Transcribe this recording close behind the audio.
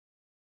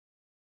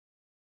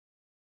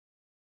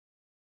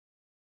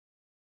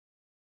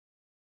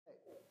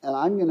and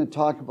I'm going to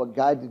talk about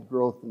guided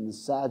growth in the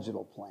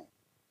sagittal plane.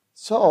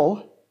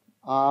 So,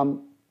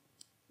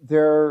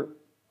 there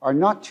are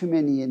not too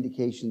many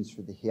indications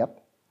for the hip.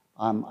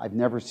 I've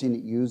never seen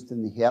it used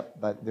in the hip,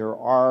 but there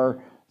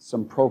are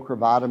some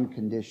procravatum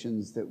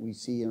conditions that we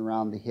see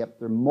around the hip.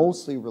 They're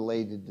mostly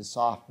related to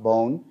soft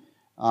bone,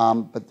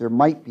 but there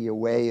might be a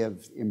way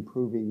of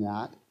improving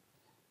that.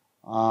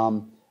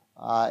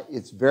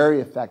 It's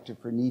very effective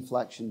for knee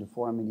flexion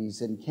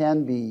deformities and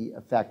can be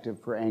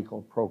effective for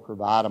ankle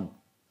procravatum.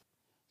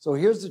 So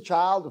here's the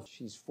child.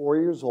 She's 4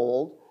 years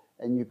old,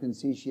 and you can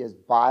see she has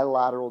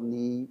bilateral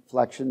knee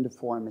flexion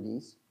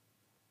deformities.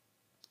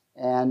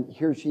 And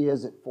here she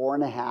is at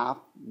 4.5,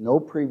 no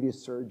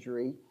previous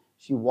surgery.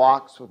 She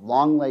walks with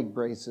long leg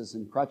braces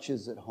and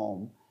crutches at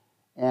home,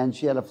 and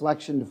she had a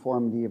flexion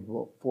deformity of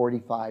about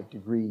 45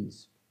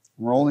 degrees.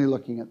 We're only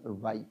looking at the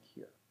right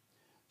here.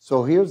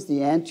 So here's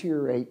the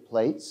anterior 8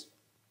 plates,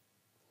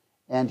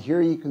 and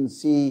here you can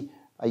see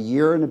a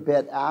year and a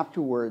bit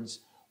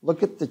afterwards,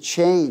 look at the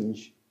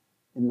change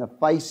in the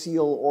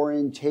physeal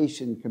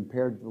orientation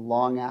compared to the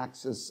long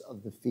axis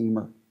of the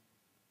femur.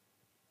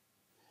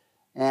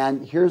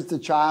 And here's the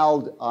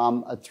child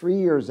 3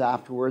 years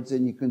afterwards,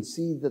 and you can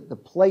see that the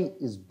plate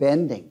is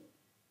bending.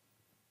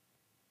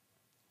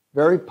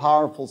 Very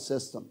powerful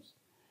systems.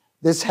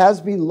 This has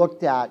been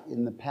looked at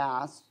in the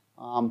past,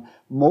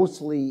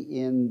 mostly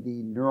in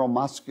the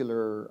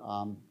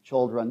neuromuscular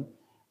children.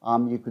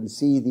 You can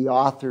see the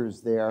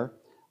authors there.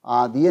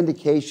 The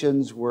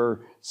indications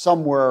were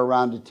somewhere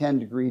around a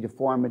 10-degree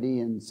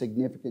deformity and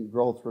significant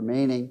growth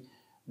remaining.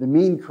 The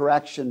mean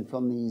correction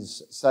from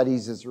these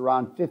studies is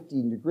around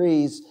 15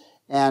 degrees,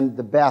 and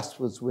the best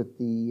was with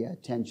the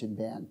tension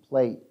band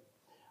plate.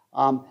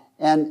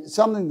 And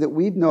something that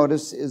we've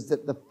noticed is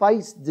that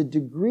the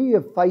degree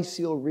of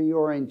physeal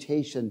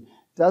reorientation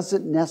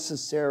doesn't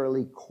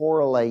necessarily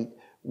correlate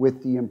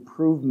with the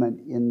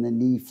improvement in the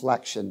knee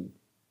flexion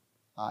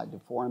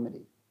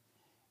deformity.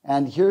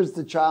 And here's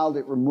the child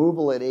at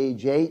removal at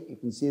age 8. You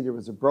can see there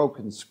was a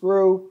broken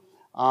screw,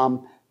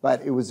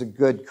 but it was a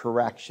good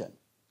correction.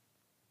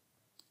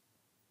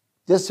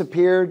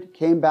 Disappeared,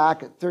 came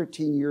back at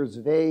 13 years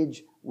of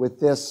age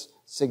with this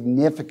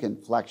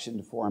significant flexion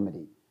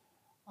deformity.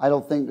 I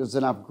don't think there's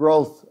enough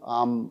growth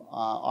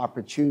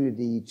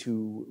opportunity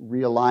to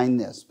realign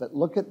this, but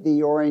look at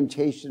the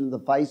orientation of the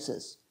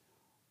physis,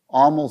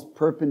 almost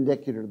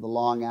perpendicular to the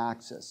long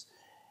axis.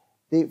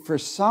 For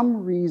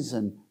some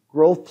reason,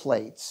 growth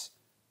plates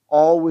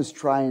always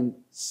try and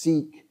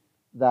seek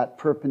that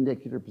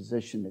perpendicular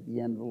position at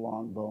the end of the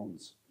long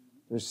bones.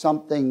 There's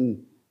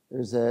something,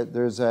 there's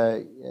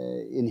a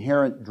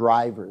inherent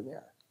driver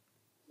there.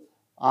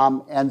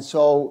 And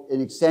so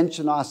an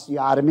extension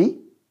osteotomy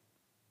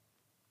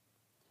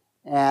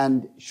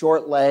and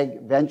short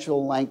leg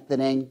ventral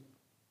lengthening,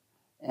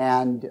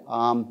 and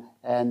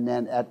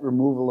then at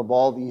removal of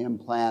all the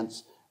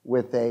implants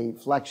with a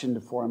flexion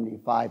deformity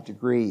of 5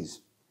 degrees.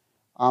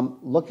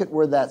 Look at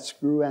where that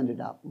screw ended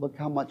up. Look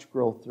how much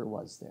growth there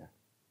was there.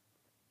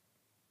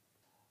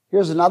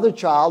 Here's another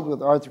child with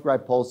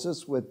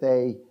arthrogryposis with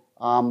a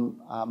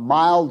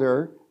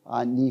milder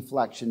knee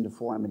flexion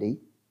deformity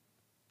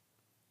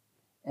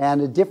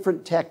and a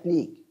different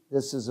technique.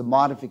 This is a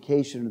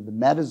modification of the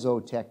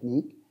metazo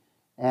technique,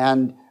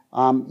 and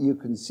you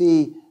can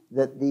see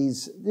that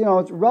these,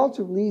 it's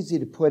relatively easy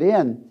to put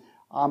in,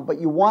 but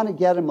you want to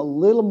get them a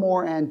little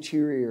more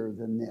anterior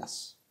than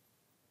this.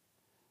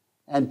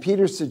 And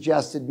Peter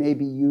suggested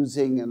maybe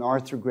using an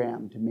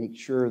arthrogram to make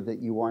sure that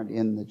you aren't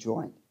in the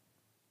joint.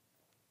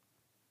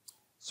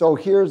 So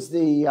here's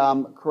the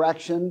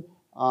correction,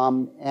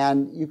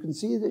 and you can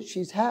see that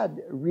she's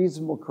had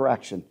reasonable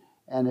correction,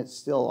 and it's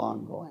still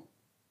ongoing.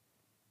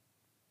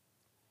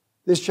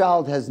 This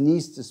child has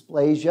Kniest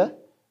dysplasia,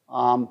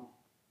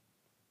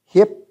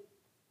 hip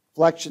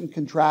flexion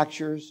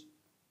contractures,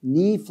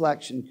 knee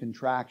flexion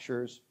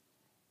contractures,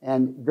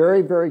 and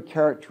very, very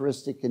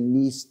characteristic in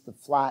Kniest, the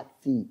flat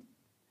feet.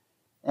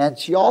 And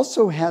she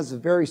also has a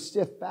very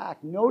stiff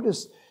back.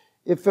 Notice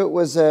if it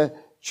was a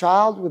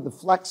child with a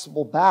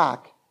flexible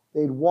back,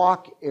 they'd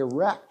walk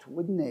erect,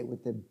 wouldn't they,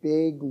 with a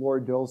big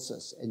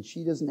lordosis. And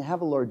she doesn't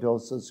have a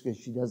lordosis because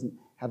she doesn't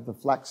have the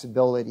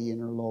flexibility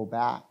in her low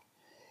back.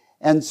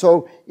 And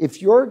so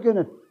if you're going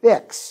to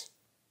fix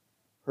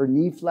her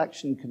knee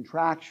flexion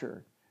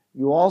contracture,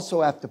 you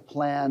also have to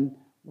plan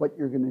what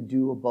you're going to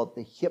do about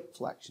the hip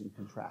flexion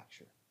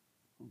contracture.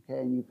 Okay,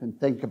 and you can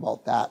think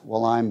about that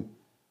while I'm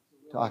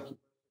talking.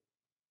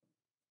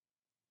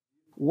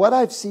 What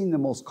I've seen the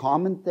most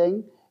common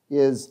thing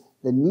is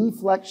the knee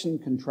flexion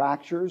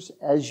contractures,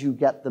 as you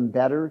get them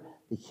better,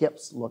 the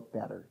hips look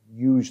better,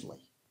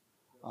 usually,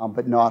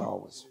 but not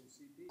always.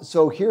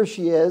 So here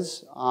she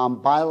is,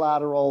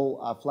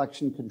 bilateral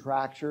flexion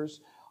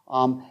contractures,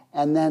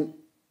 and then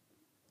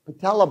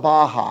patella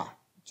baja.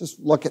 Just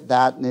look at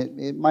that, and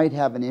it might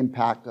have an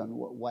impact on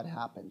what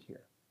happened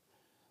here.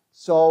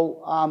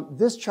 So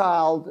this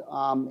child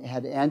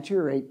had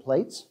anterior 8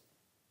 plates,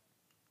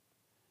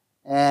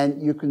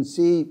 and you can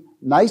see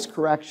nice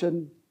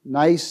correction,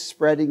 Nice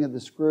spreading of the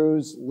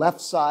screws. Left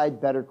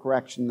side, better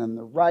correction than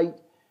the right.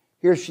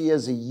 Here she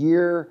is a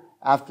year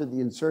after the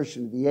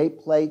insertion of the 8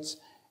 plates,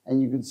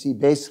 and you can see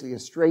basically a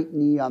straight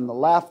knee on the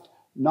left,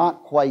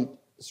 not quite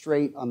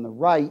straight on the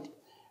right,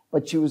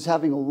 but she was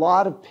having a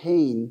lot of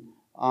pain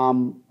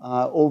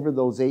over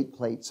those 8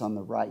 plates on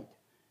the right.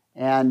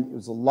 And it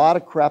was a lot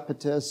of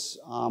crepitus,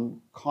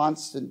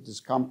 constant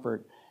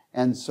discomfort.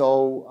 And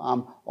so,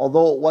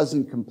 although it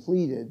wasn't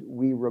completed,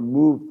 we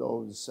removed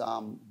those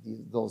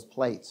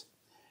plates.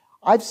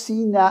 I've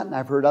seen that, and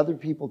I've heard other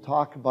people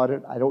talk about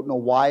it. I don't know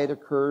why it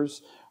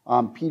occurs.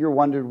 Peter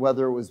wondered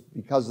whether it was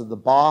because of the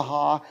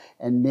Baja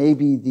and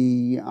maybe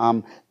the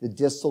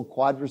distal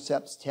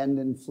quadriceps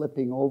tendon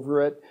flipping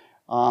over it.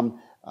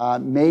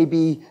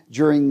 Maybe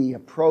during the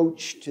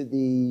approach to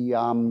the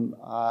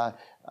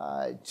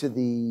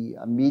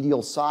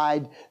medial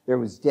side, there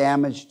was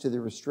damage to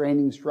the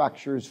restraining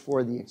structures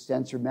for the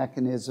extensor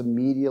mechanism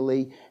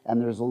medially,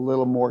 and there's a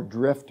little more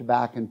drift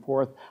back and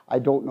forth. I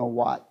don't know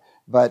what,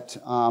 but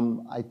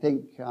I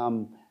think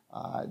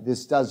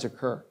this does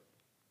occur.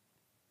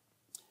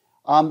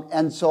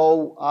 And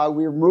so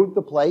we removed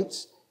the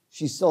plates.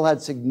 She still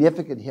had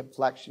significant hip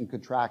flexion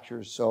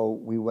contractures, so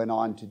we went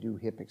on to do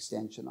hip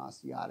extension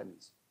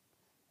osteotomies.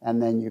 And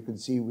then you can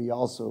see we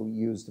also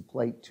used a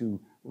plate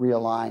to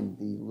realign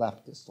the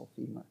left distal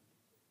femur.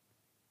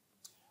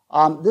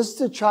 This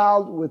is a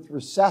child with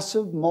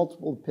recessive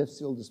multiple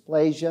epiphyseal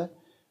dysplasia.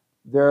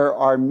 There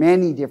are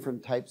many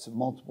different types of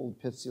multiple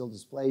epiphyseal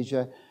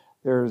dysplasia.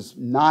 There's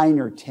 9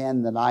 or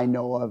 10 that I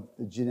know of.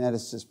 The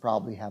geneticists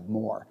probably have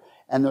more.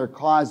 And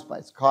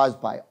it's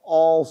caused by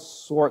all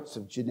sorts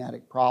of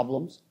genetic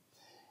problems.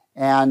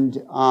 And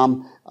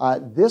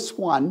this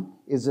one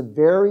is a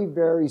very,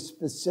 very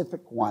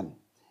specific one.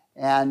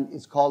 And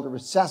it's called a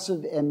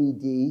recessive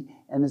MED,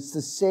 and it's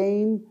the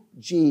same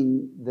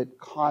gene that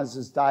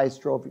causes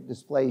diastrophic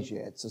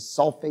dysplasia. It's a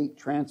sulfate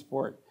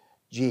transport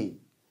gene.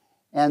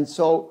 And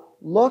so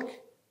look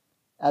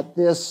at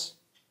this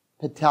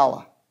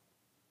patella.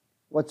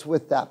 What's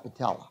with that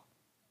patella?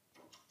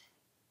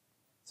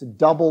 It's a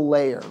double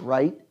layer,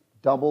 right?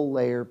 Double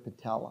layer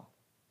patella.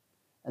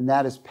 And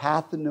that is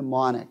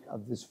pathognomonic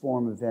of this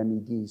form of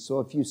MED. So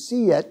if you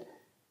see it,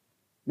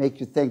 make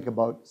you think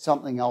about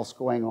something else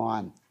going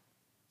on.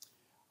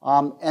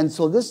 And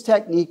so this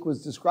technique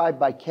was described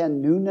by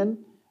Ken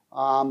Noonan.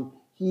 I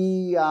don't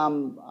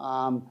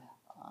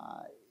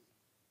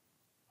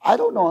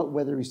know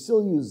whether he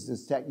still uses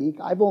this technique.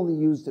 I've only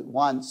used it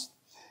once.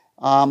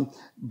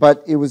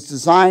 But it was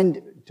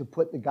designed to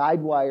put the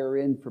guide wire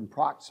in from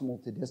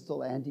proximal to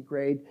distal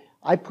antegrade.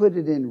 I put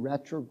it in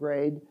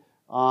retrograde,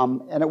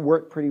 and it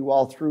worked pretty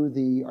well through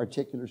the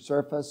articular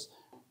surface.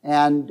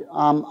 And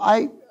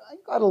I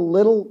got a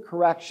little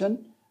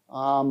correction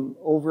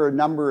over a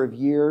number of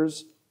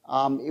years.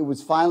 It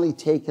was finally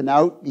taken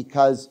out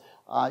because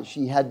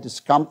she had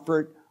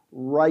discomfort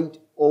right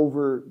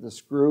over the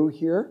screw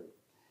here.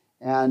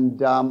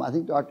 And I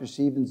think Dr.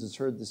 Stevens has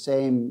heard the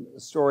same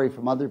story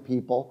from other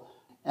people.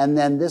 And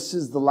then this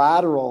is the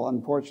lateral.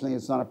 Unfortunately,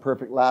 it's not a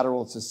perfect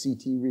lateral. It's a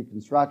CT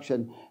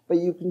reconstruction. But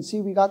you can see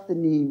we got the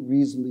knee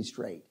reasonably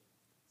straight.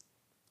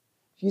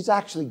 She's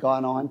actually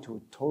gone on to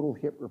a total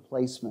hip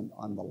replacement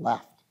on the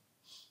left.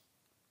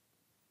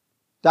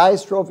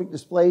 Diastrophic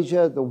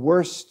dysplasia, the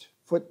worst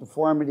foot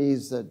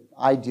deformities that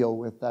I deal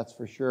with, that's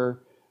for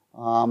sure.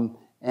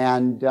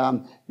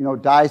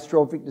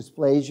 Diastrophic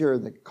dysplasia are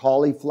the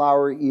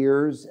cauliflower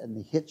ears and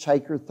the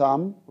hitchhiker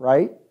thumb,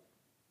 right?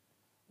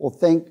 Well,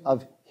 think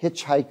of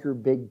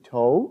hitchhiker big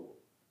toe.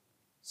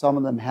 Some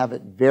of them have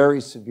it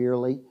very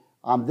severely.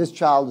 This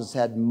child has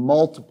had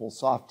multiple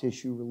soft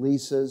tissue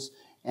releases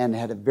and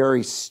had a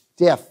very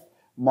stiff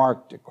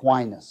marked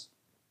equinus.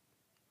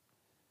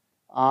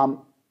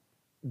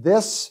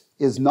 This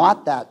is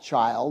not that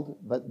child,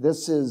 but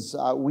this is,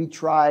 we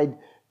tried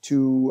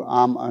to,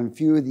 on a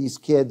few of these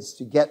kids,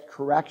 to get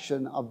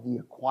correction of the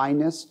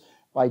equinus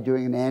by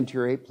doing an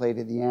anterior 8 plate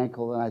of the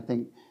ankle, and I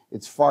think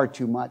it's far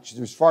too much.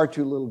 There's far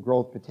too little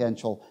growth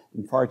potential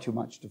and far too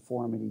much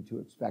deformity to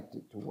expect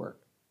it to work.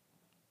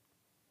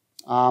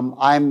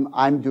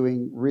 I'm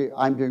doing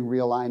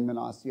realignment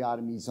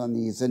osteotomies on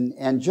these,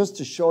 and just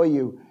to show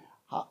you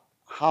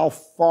how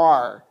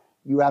far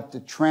you have to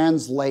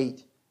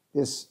translate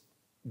this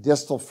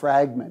distal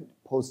fragment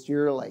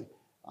posteriorly.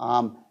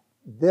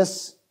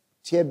 This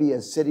tibia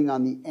is sitting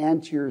on the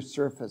anterior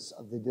surface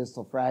of the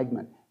distal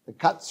fragment. The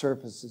cut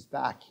surface is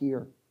back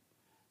here.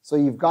 So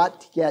you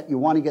want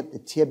to get the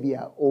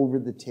tibia over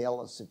the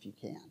talus if you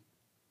can.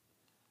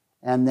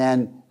 And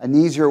then an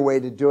easier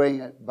way to doing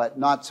it, but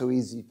not so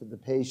easy for the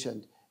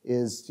patient,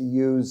 is to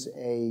use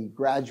a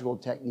gradual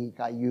technique.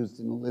 I used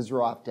an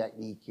Lizaroff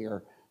technique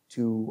here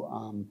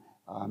to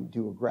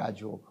do a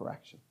gradual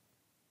correction.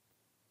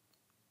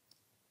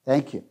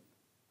 Thank you.